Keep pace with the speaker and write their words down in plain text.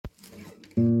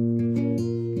Love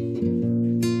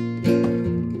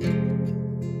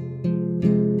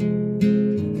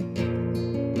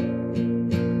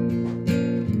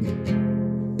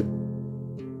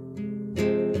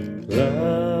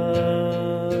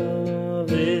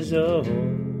is all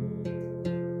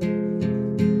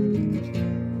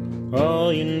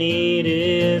you need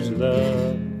is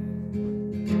love.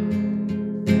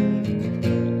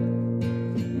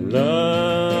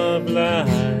 Love life.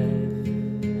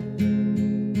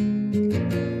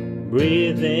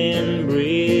 Breathe in,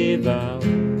 breathe out.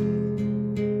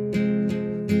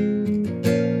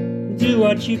 Do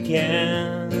what you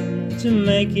can to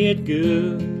make it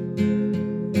good.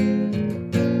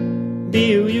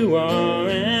 Be who you are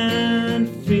and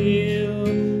feel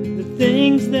the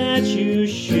things that you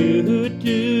should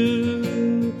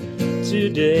do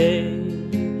today.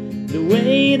 The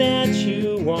way that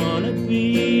you wanna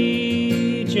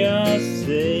be, just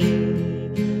say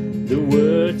the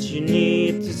words you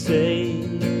need to say,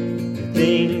 the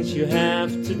things you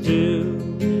have to do,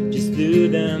 just do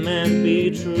them and be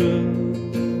true.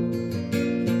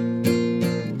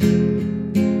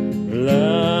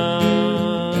 Love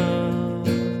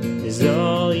is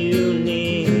all you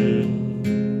need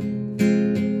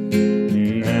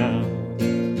now.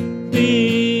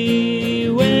 Be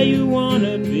where you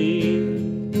wanna be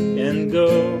and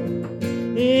go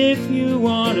if you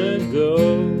wanna go.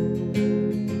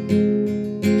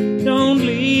 Don't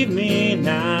leave me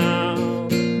now,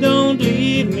 don't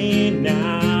leave me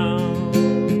now.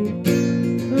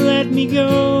 Let me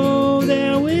go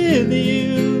there with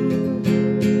you.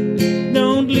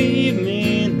 Don't leave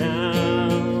me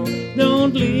now,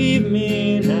 don't leave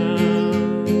me now.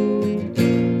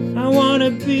 I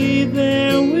wanna be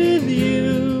there with you.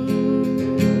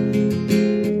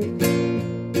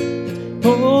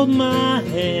 Hold my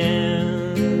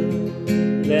hand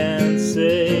and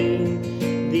say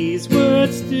these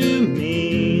words to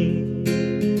me.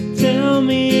 Tell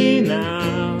me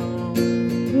now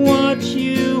what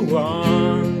you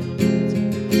want,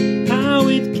 how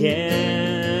it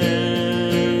can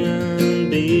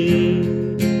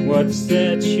be, what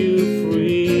sets you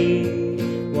free,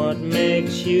 what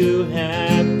makes you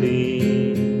happy.